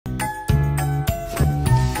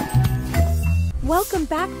Welcome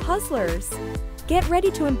back, puzzlers! Get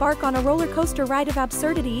ready to embark on a roller coaster ride of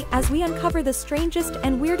absurdity as we uncover the strangest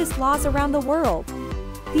and weirdest laws around the world.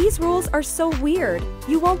 These rules are so weird,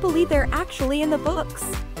 you won't believe they're actually in the books.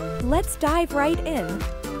 Let's dive right in.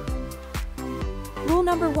 Rule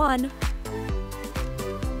number 1.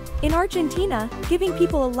 In Argentina, giving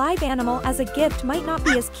people a live animal as a gift might not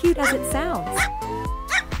be as cute as it sounds.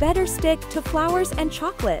 Better stick to flowers and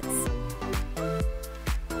chocolates.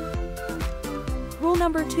 Rule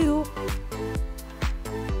number 2.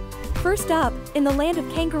 First up, in the land of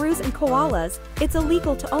kangaroos and koalas, it's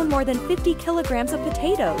illegal to own more than 50 kilograms of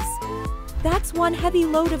potatoes. That's one heavy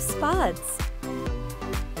load of spuds.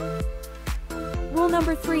 Rule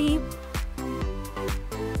number 3.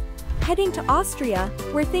 Heading to Austria,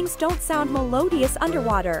 where things don't sound melodious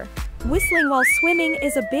underwater. Whistling while swimming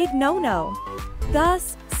is a big no-no.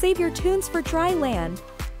 Thus, save your tunes for dry land.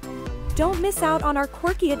 Don't miss out on our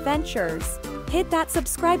quirky adventures. Hit that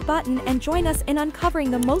subscribe button and join us in uncovering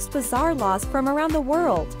the most bizarre laws from around the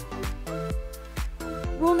world.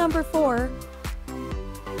 Rule number 4.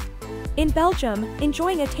 In Belgium,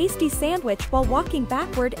 enjoying a tasty sandwich while walking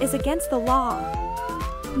backward is against the law.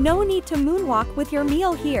 No need to moonwalk with your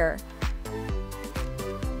meal here.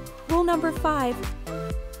 Rule number 5.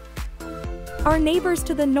 Our neighbors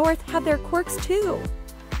to the north have their quirks too.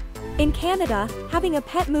 In Canada, having a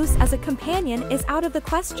pet moose as a companion is out of the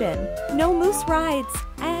question. No moose rides,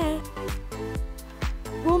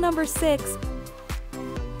 Rule number 6.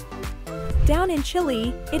 Down in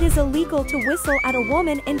Chile, it is illegal to whistle at a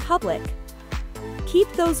woman in public.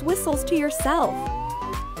 Keep those whistles to yourself.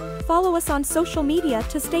 Follow us on social media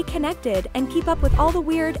to stay connected and keep up with all the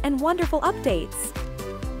weird and wonderful updates.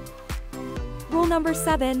 Rule number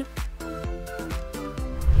 7.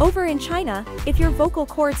 Over in China, if your vocal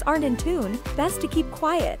cords aren't in tune, best to keep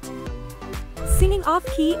quiet. Singing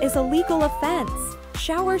off-key is a legal offense.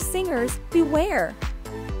 Shower singers, beware.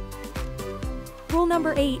 Rule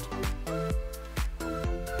number 8.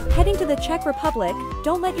 Heading to the Czech Republic,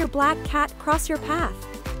 don't let your black cat cross your path.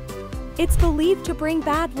 It's believed to bring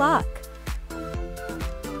bad luck.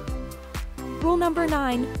 Rule number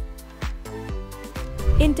 9.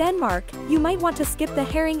 In Denmark, you might want to skip the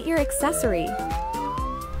herring ear accessory.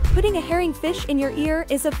 Putting a herring fish in your ear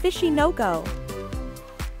is a fishy no-go.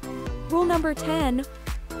 Rule number 10.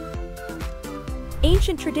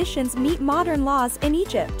 Ancient traditions meet modern laws in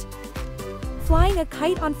Egypt. Flying a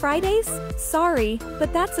kite on Fridays? Sorry,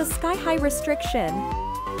 but that's a sky-high restriction.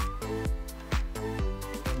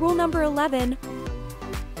 Rule number 11.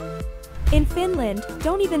 In Finland,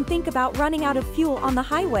 don't even think about running out of fuel on the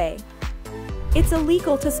highway. It's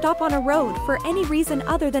illegal to stop on a road for any reason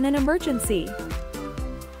other than an emergency.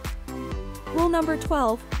 Rule number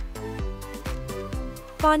 12.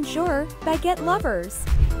 Bonjour, baguette lovers.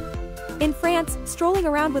 In France, strolling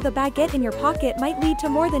around with a baguette in your pocket might lead to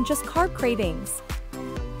more than just carb cravings.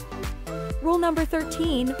 Rule number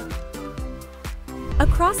 13.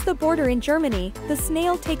 Across the border in Germany, the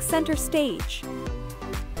snail takes center stage.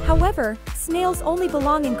 However, snails only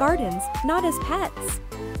belong in gardens, not as pets.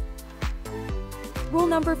 Rule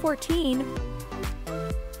number 14.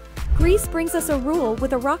 Greece brings us a rule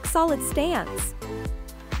with a rock-solid stance.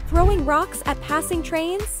 Throwing rocks at passing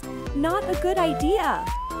trains? Not a good idea.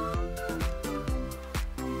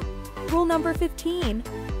 Rule number 15.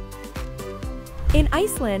 In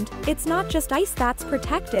Iceland, it's not just ice that's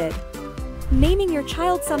protected. Naming your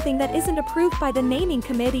child something that isn't approved by the naming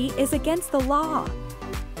committee is against the law.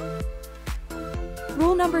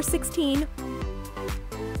 Rule number 16.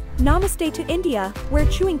 Namaste to India, where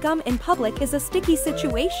chewing gum in public is a sticky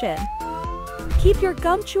situation. Keep your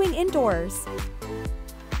gum chewing indoors.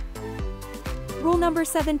 Rule number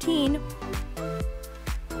 17.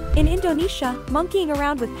 In Indonesia, monkeying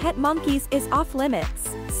around with pet monkeys is off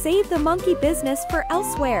limits. Save the monkey business for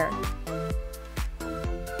elsewhere.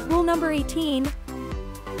 Rule number 18.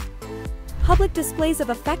 Public displays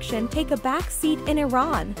of affection take a back seat in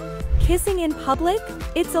Iran. Kissing in public?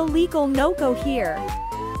 It's a legal no-go here.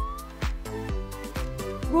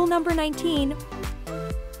 Rule number 19.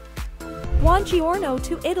 Buongiorno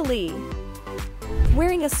to Italy.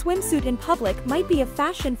 Wearing a swimsuit in public might be a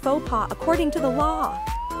fashion faux pas according to the law.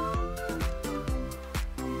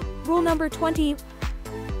 Rule number 20.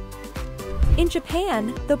 In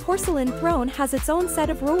Japan, the porcelain throne has its own set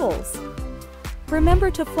of rules. Remember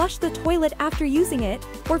to flush the toilet after using it,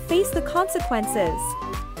 or face the consequences.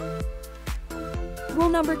 Rule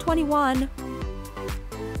number 21.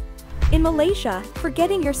 In Malaysia,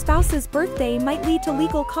 forgetting your spouse's birthday might lead to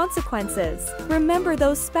legal consequences. Remember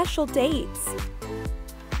those special dates.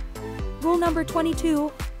 Rule number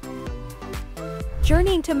 22.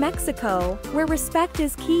 Journeying to Mexico, where respect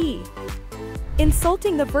is key.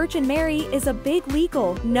 Insulting the Virgin Mary is a big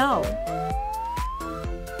legal no.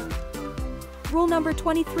 Rule number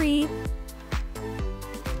 23.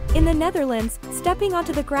 In the Netherlands, stepping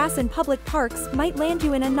onto the grass in public parks might land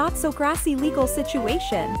you in a not-so-grassy legal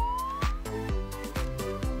situation.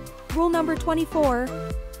 Rule number 24.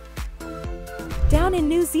 Down in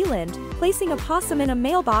New Zealand, placing a possum in a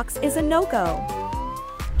mailbox is a no-go.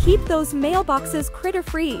 Keep those mailboxes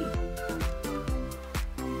critter-free.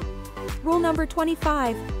 Rule number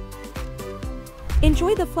 25.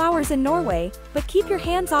 Enjoy the flowers in Norway, but keep your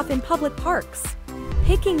hands off in public parks.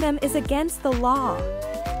 Picking them is against the law.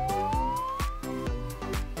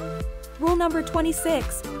 Rule number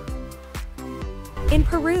 26. In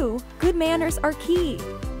Peru, good manners are key.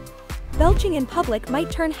 Belching in public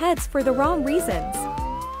might turn heads for the wrong reasons.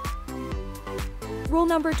 Rule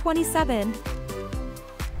number 27.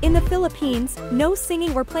 In the Philippines, no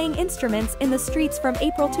singing or playing instruments in the streets from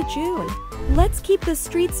April to June. Let's keep the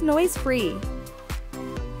streets noise-free.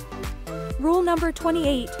 Rule number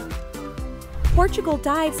 28. Portugal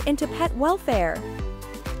dives into pet welfare.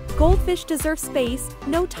 Goldfish deserve space,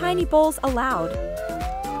 no tiny bowls allowed.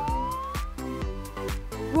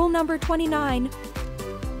 Rule number 29.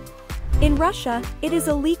 In Russia, it is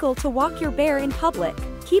illegal to walk your bear in public.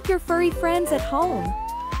 Keep your furry friends at home.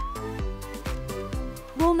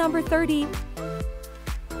 Rule number 30.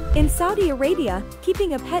 In Saudi Arabia,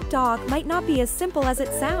 keeping a pet dog might not be as simple as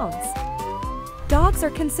it sounds. Dogs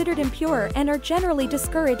are considered impure and are generally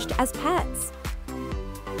discouraged as pets.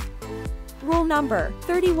 Rule number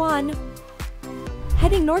 31.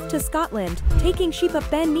 Heading north to Scotland, taking sheep up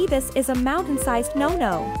Ben Nevis is a mountain-sized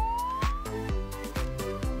no-no.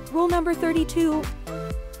 Rule number 32.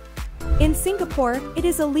 In Singapore, it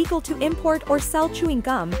is illegal to import or sell chewing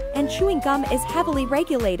gum, and chewing gum is heavily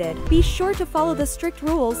regulated. Be sure to follow the strict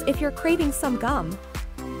rules if you're craving some gum.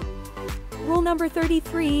 Rule number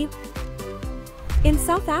 33. In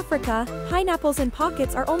South Africa, pineapples in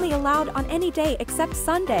pockets are only allowed on any day except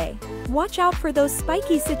Sunday. Watch out for those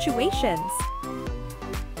spiky situations.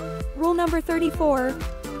 Rule number 34.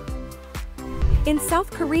 In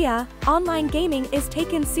South Korea, online gaming is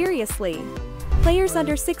taken seriously. Players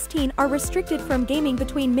under 16 are restricted from gaming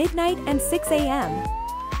between midnight and 6 a.m.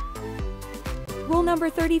 Rule number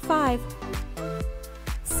 35.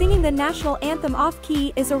 Singing the national anthem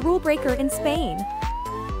off-key is a rule breaker in Spain.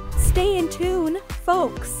 Stay in tune,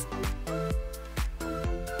 folks.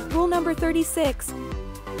 Rule number 36.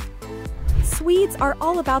 Swedes are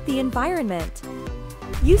all about the environment.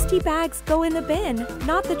 Used tea bags go in the bin,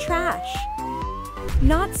 not the trash.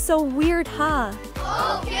 Not so weird, huh?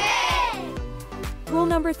 Okay! Rule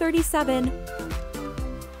number 37.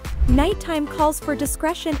 Nighttime calls for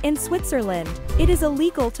discretion in Switzerland. It is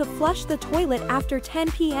illegal to flush the toilet after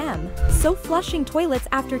 10 p.m., so flushing toilets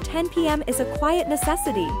after 10 p.m. is a quiet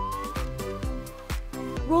necessity.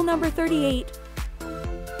 Rule number 38.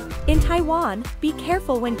 In Taiwan, be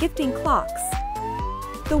careful when gifting clocks.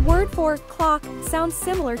 The word for clock sounds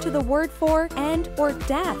similar to the word for end or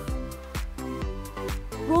death.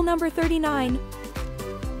 Rule number 39.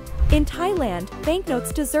 In Thailand,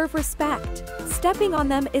 banknotes deserve respect. Stepping on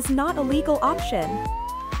them is not a legal option.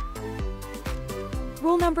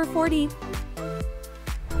 Rule number 40.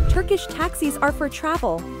 Turkish taxis are for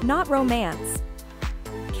travel, not romance.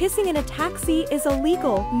 Kissing in a taxi is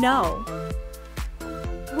illegal, no.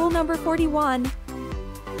 Rule number 41.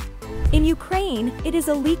 In Ukraine, it is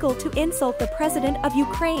illegal to insult the president of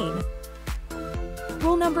Ukraine.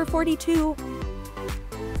 Rule number 42.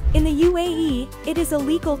 In the UAE, it is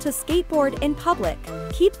illegal to skateboard in public.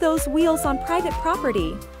 Keep those wheels on private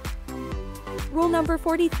property. Rule number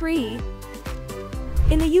 43.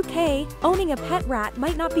 In the UK, owning a pet rat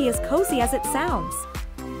might not be as cozy as it sounds.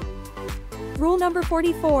 Rule number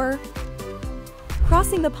 44.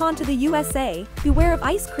 Crossing the pond to the USA, beware of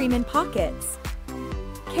ice cream in pockets.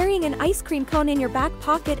 Carrying an ice cream cone in your back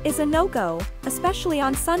pocket is a no-go, especially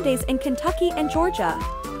on Sundays in Kentucky and Georgia.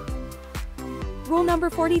 Rule number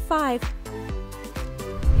 45.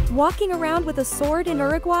 Walking around with a sword in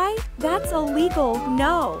Uruguay? That's illegal,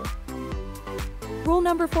 no. Rule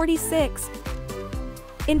number 46.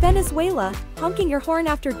 In Venezuela, honking your horn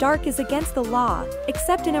after dark is against the law,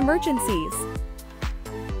 except in emergencies.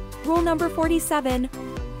 Rule number 47.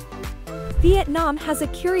 Vietnam has a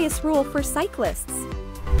curious rule for cyclists.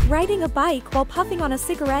 Riding a bike while puffing on a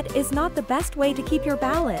cigarette is not the best way to keep your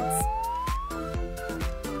balance.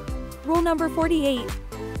 Rule number 48.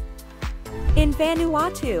 In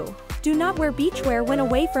Vanuatu, do not wear beachwear when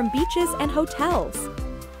away from beaches and hotels.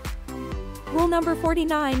 Rule number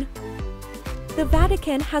 49. The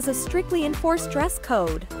Vatican has a strictly enforced dress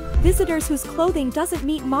code. Visitors whose clothing doesn't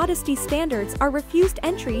meet modesty standards are refused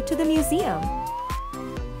entry to the museum.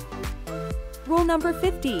 Rule number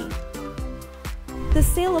 50. The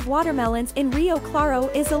sale of watermelons in Rio Claro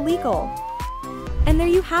is illegal. And there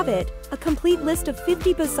you have it, a complete list of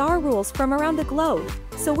 50 bizarre rules from around the globe.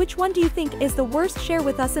 So which one do you think is the worst? Share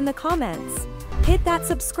with us in the comments. Hit that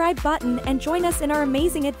subscribe button and join us in our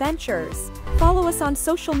amazing adventures. Follow us on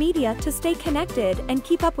social media to stay connected and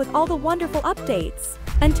keep up with all the wonderful updates.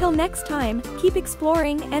 Until next time, keep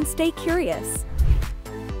exploring and stay curious.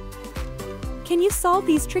 Can you solve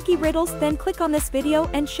these tricky riddles? Then click on this video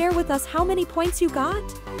and share with us how many points you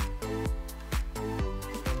got.